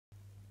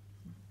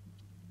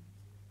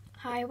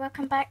Hi,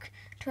 welcome back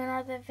to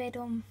another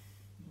video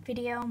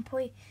on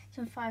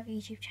Poison 5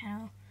 YouTube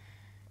channel,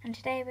 and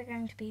today we're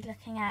going to be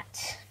looking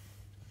at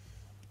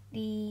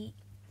the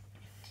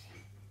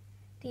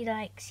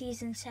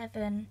season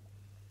 7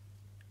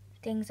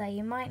 things that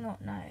you might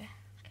not know.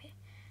 Okay,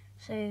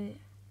 so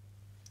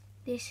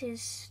this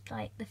is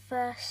like the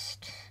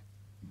first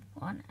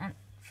one, and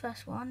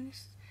first one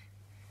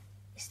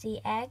is the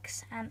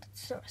eggs. And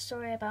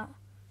sorry about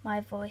my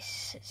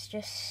voice, it's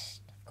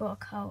just got a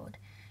cold.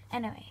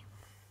 Anyway.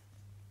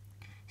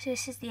 So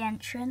this is the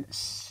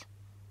entrance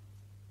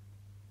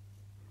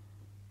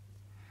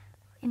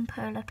in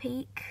Polar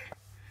Peak,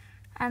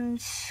 and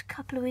a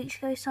couple of weeks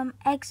ago some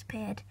eggs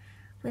appeared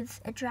with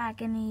a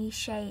dragony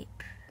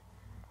shape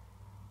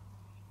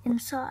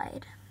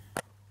inside.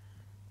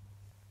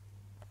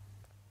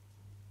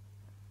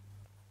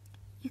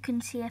 You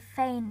can see a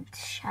faint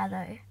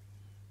shadow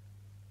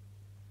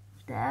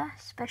there,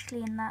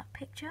 especially in that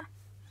picture.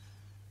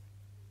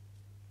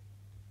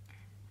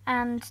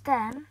 And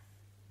then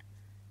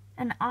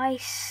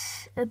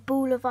a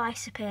ball of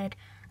ice appeared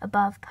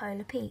above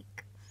Polar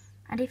Peak,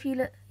 and if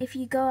you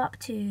go up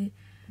to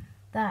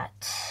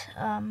that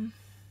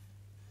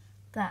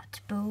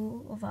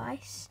ball of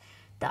ice,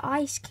 the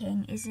Ice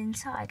King is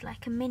inside,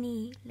 like a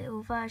mini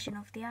little version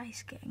of the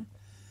Ice King.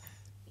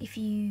 If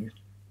you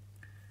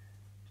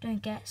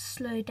don't get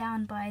slowed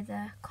down by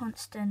the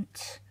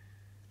constant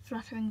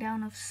fluttering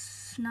down of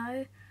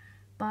snow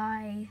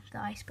by the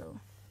ice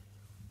ball.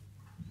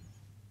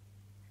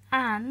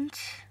 And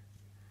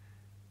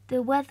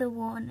the weather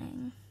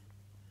warning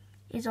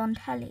is on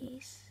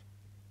TVs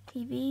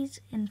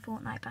in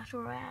Fortnite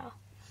Battle Royale.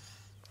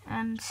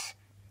 And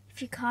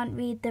if you can't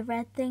read the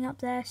red thing up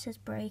there, it says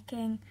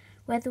breaking,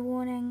 weather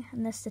warning,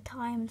 and there's the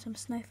time and some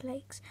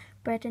snowflakes,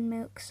 bread and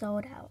milk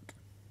sold out.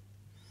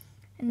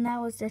 And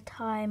that was the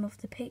time of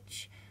the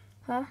picture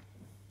that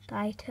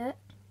I took,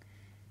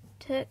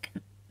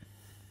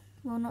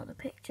 well, not the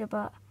picture,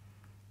 but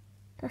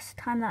that's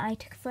the time that I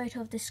took a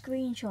photo of the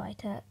screenshot I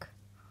took.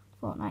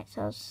 Fortnite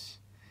says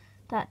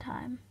that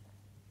time,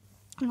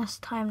 and that's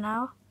the time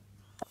now.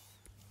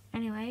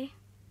 Anyway,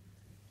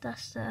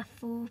 that's the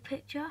full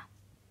picture,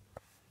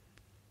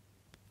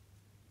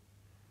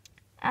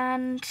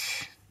 and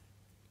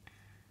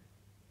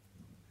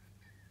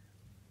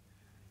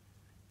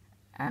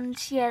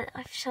yeah,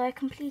 so I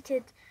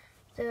completed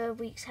the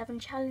week 7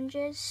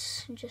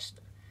 challenges in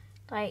just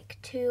like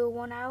 2 or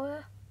 1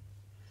 hour.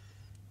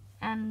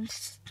 And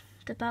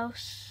the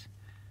bells,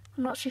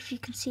 I'm not sure if you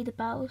can see the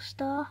battle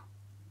star.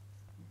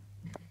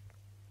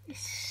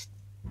 It's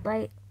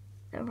like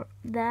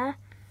there,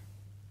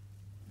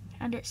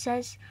 and it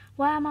says,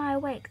 "Why am I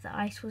awake? The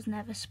ice was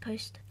never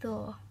supposed to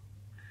thaw."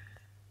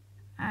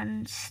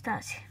 And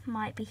that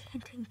might be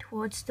hinting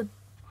towards the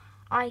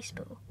ice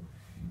ball.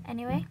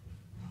 Anyway,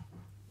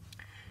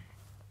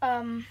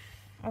 I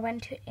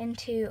went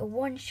into a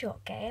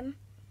one-shot game,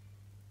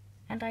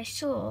 and I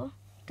saw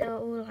they were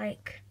all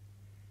like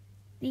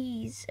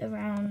these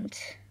around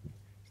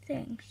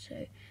things.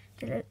 So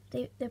they're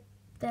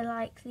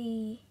like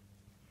the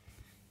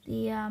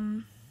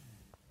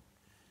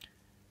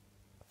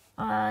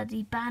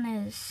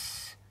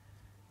banners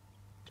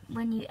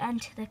when you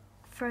enter the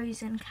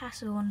frozen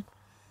castle on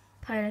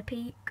Polar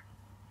Peak,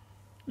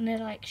 and they're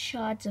like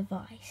shards of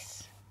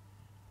ice.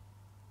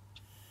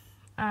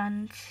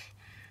 And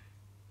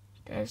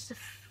there's the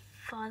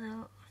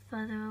farther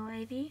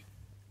away view,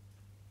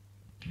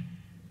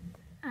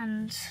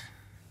 and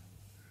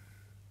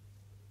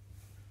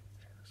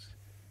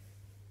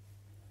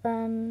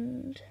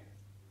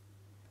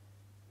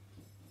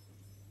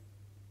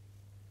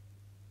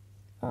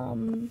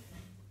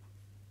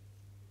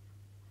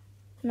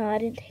no, I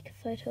didn't take a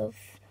photo of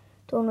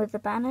the one with the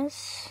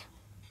banners.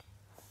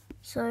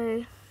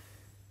 So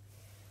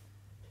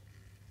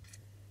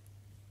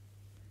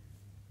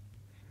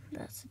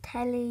that's a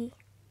TV,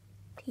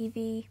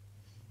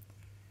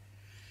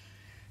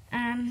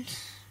 and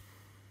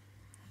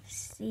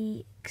it's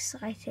the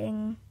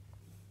exciting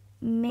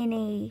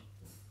mini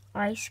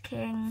Ice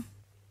King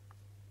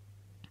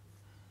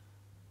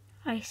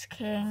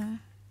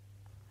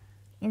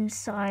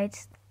inside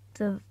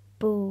the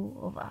ball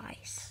of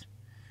ice.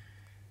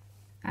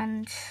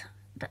 And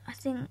I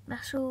think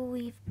that's all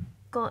we've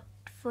got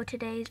for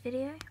today's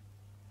video,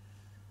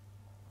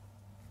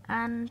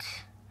 and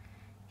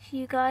see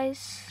you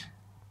guys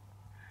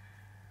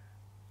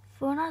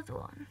for another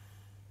one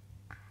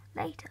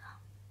later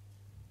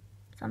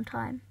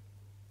sometime.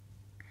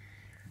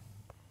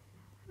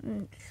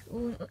 And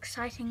all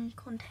exciting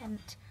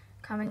content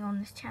coming on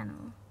this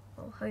channel,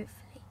 well,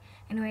 hopefully.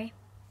 Anyway,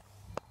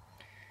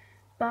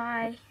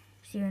 bye,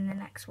 see you in the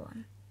next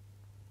one.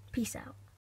 Peace out.